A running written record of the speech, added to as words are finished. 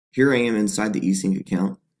Here I am inside the Easync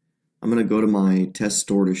account. I'm going to go to my test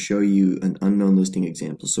store to show you an unknown listing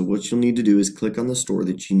example. So what you'll need to do is click on the store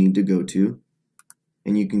that you need to go to,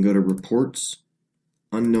 and you can go to Reports,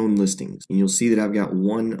 Unknown Listings, and you'll see that I've got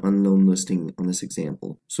one unknown listing on this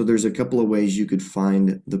example. So there's a couple of ways you could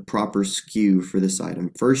find the proper SKU for this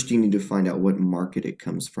item. First, you need to find out what market it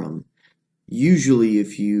comes from. Usually,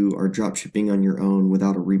 if you are drop shipping on your own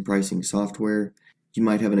without a repricing software, you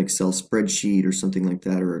might have an Excel spreadsheet or something like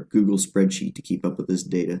that, or a Google Spreadsheet to keep up with this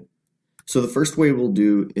data. So the first way we'll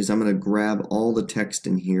do is I'm going to grab all the text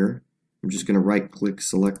in here. I'm just going to right click,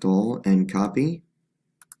 select all, and copy.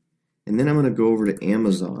 And then I'm going to go over to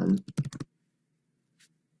Amazon,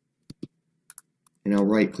 and I'll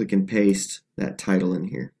right click and paste that title in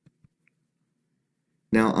here.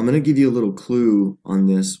 Now I'm going to give you a little clue on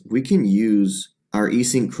this. We can use our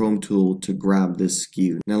Easync Chrome tool to grab this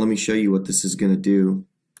SKU. Now let me show you what this is going to do.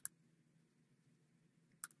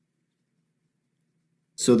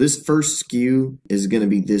 So this first SKU is going to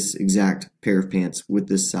be this exact pair of pants with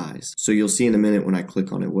this size. So you'll see in a minute when I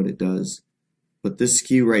click on it what it does. But this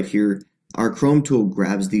SKU right here, our Chrome tool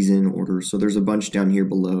grabs these in order. So there's a bunch down here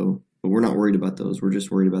below, but we're not worried about those. We're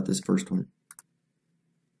just worried about this first one.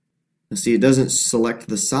 Now see, it doesn't select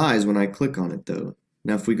the size when I click on it though.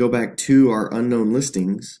 Now if we go back to our unknown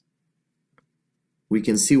listings, we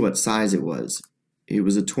can see what size it was. It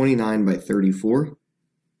was a 29 by 34.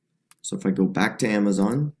 So if I go back to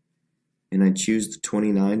Amazon and I choose the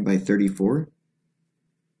 29 by 34,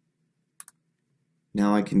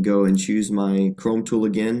 now I can go and choose my Chrome tool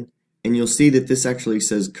again, and you'll see that this actually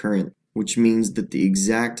says current, which means that the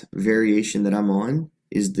exact variation that I'm on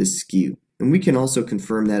is this SKU. And we can also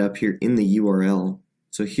confirm that up here in the URL.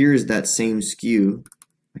 So here's that same SKU.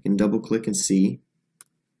 I can double click and see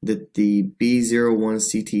that the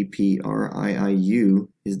B01CTPRIIU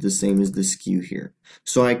is the same as the SKU here.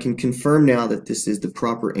 So I can confirm now that this is the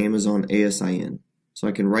proper Amazon ASIN. So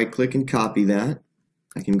I can right click and copy that.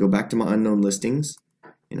 I can go back to my unknown listings,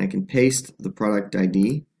 and I can paste the product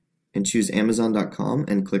ID and choose Amazon.com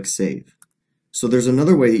and click Save. So there's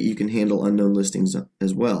another way that you can handle unknown listings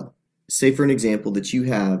as well. Say for an example that you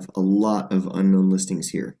have a lot of unknown listings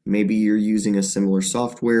here. Maybe you're using a similar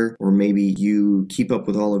software, or maybe you keep up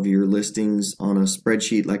with all of your listings on a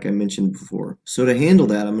spreadsheet like I mentioned before. So to handle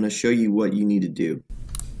that, I'm going to show you what you need to do.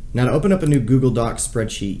 Now to open up a new Google Docs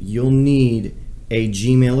spreadsheet, you'll need a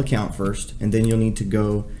Gmail account first, and then you'll need to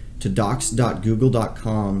go to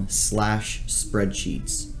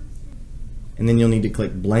docs.google.com/spreadsheets. And then you'll need to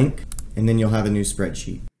click blank, and then you'll have a new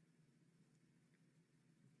spreadsheet.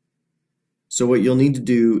 So what you'll need to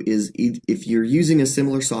do is, if you're using a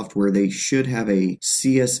similar software, they should have a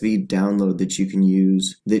CSV download that you can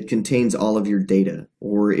use that contains all of your data.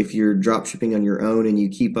 Or if you're drop shipping on your own and you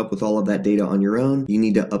keep up with all of that data on your own, you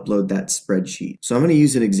need to upload that spreadsheet. So I'm going to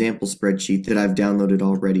use an example spreadsheet that I've downloaded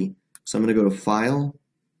already. So I'm going to go to File,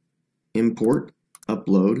 Import,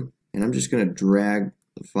 Upload, and I'm just going to drag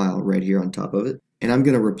the file right here on top of it. And I'm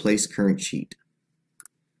going to replace current sheet.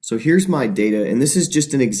 So here's my data, and this is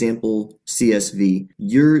just an example CSV.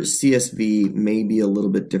 Your CSV may be a little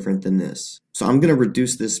bit different than this. So I'm going to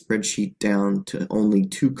reduce this spreadsheet down to only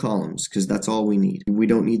 2 columns because that's all we need. We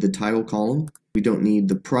don't need the title column. We don't need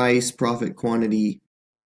the price, profit, quantity.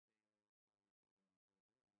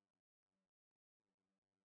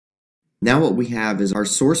 Now what we have is our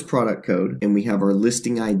source product code, and we have our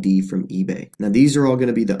listing ID from eBay. Now these are all going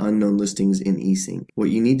to be the unknown listings in Easync.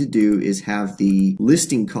 What you need to do is have the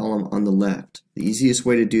listing column on the left. The easiest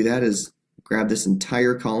way to do that is grab this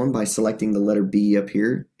entire column by selecting the letter B up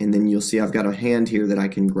here, and then you'll see I've got a hand here that I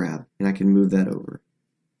can grab, and I can move that over.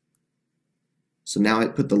 So now I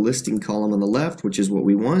put the listing column on the left, which is what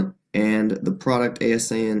we want, and the product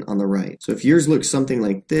ASIN on the right. So if yours looks something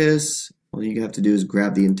like this, all you have to do is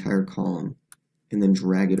grab the entire column and then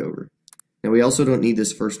drag it over. Now we also don't need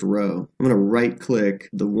this first row. I'm going to right click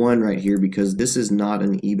the one right here because this is not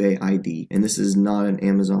an eBay ID and this is not an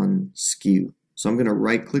Amazon SKU. So I'm going to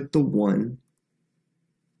right click the one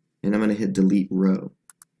and I'm going to hit delete row.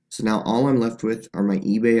 So now all I'm left with are my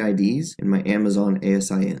eBay IDs and my Amazon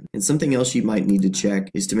ASIN. And something else you might need to check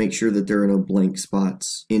is to make sure that there are no blank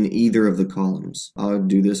spots in either of the columns. I'll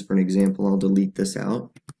do this for an example. I'll delete this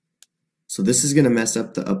out. So this is going to mess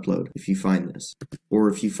up the upload if you find this, or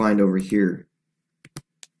if you find over here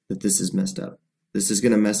that this is messed up. This is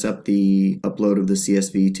going to mess up the upload of the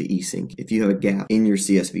CSV to Easync if you have a gap in your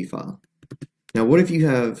CSV file. Now what if you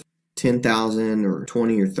have 10,000 or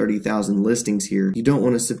 20 or 30,000 listings here, you don't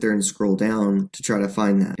want to sit there and scroll down to try to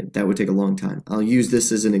find that. That would take a long time. I'll use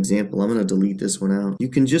this as an example. I'm going to delete this one out. You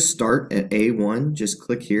can just start at A1, just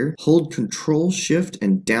click here, hold Control, Shift,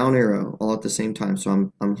 and down arrow all at the same time.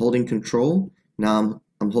 So I'm holding Control, now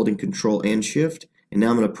I'm holding Control and Shift, and now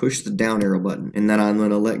I'm going to push the down arrow button, and then I'm going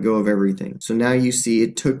to let go of everything. So now you see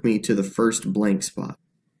it took me to the first blank spot.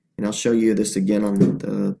 And I'll show you this again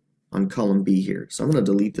on column B here. So I'm going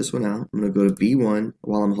to delete this one out. I'm going to go to B1.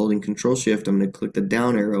 While I'm holding Control Shift, I'm going to click the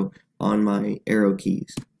down arrow on my arrow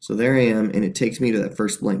keys. So there I am, and it takes me to that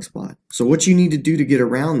first blank spot. So what you need to do to get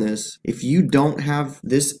around this, if you don't have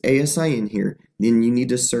this ASI in here, then you need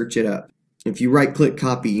to search it up. If you right click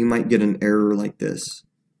copy, you might get an error like this.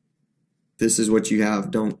 This is what you have.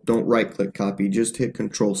 Don't right click copy, just hit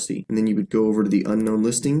Control C. And then you would go over to the unknown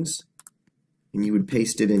listings and you would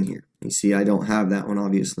paste it in here. You see I don't have that one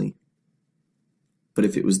obviously. But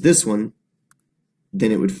if it was this one,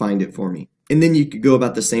 then it would find it for me. And then you could go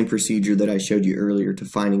about the same procedure that I showed you earlier to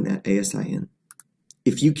finding that ASIN.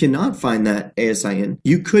 If you cannot find that ASIN,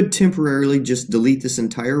 you could temporarily just delete this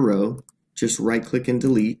entire row, just right click and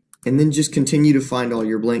delete, and then just continue to find all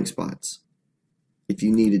your blank spots if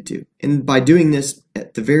you needed to. And by doing this,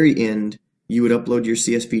 at the very end, you would upload your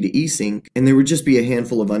CSV to Easync, and there would just be a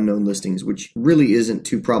handful of unknown listings, which really isn't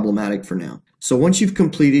too problematic for now. So once you've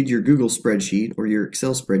completed your Google spreadsheet or your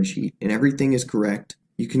Excel spreadsheet and everything is correct,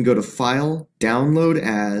 you can go to File, Download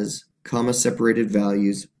As, Separated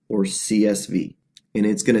Values, or CSV. And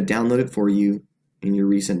it's going to download it for you in your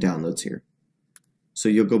recent downloads here. So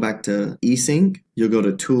you'll go back to Easync, you'll go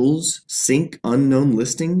to Tools, Sync Unknown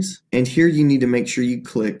Listings, and here you need to make sure you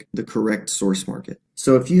click the correct source market.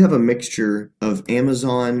 So if you have a mixture of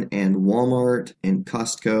Amazon and Walmart and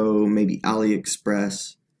Costco, maybe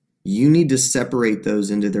AliExpress, you need to separate those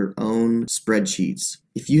into their own spreadsheets.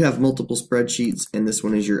 If you have multiple spreadsheets and this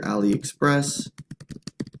one is your AliExpress,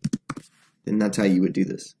 then that's how you would do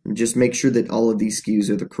this. And just make sure that all of these SKUs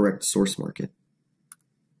are the correct source market.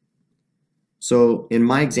 So in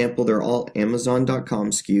my example, they're all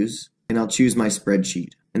Amazon.com SKUs, and I'll choose my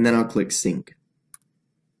spreadsheet, and then I'll click Sync.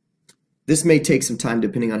 This may take some time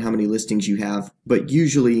depending on how many listings you have, but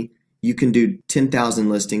usually you can do 10,000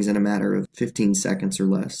 listings in a matter of 15 seconds or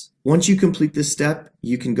less. Once you complete this step,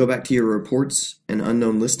 you can go back to your reports and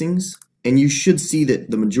unknown listings, and you should see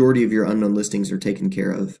that the majority of your unknown listings are taken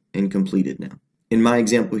care of and completed now. In my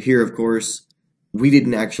example here, of course, we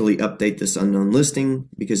didn't actually update this unknown listing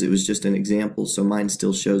because it was just an example, so mine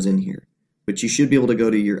still shows in here. But you should be able to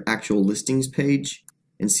go to your actual listings page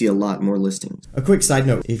and see a lot more listings. A quick side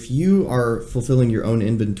note, if you are fulfilling your own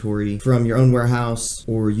inventory from your own warehouse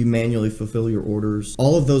or you manually fulfill your orders,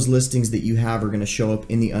 all of those listings that you have are going to show up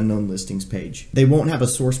in the unknown listings page. They won't have a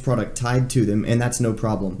source product tied to them, and that's no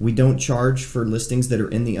problem. We don't charge for listings that are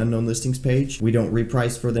in the unknown listings page. We don't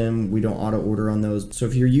reprice for them. We don't auto order on those. So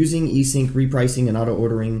if you're using Easync repricing and auto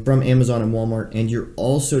ordering from Amazon and Walmart and you're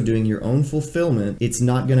also doing your own fulfillment, it's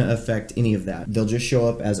not going to affect any of that. They'll just show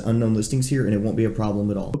up as unknown listings here and it won't be a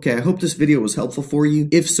problem at all. Okay, I hope this video was helpful for you.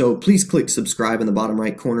 If so, please click subscribe in the bottom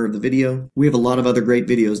right corner of the video. We have a lot of other great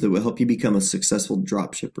videos that will help you become a successful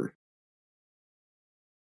dropshipper.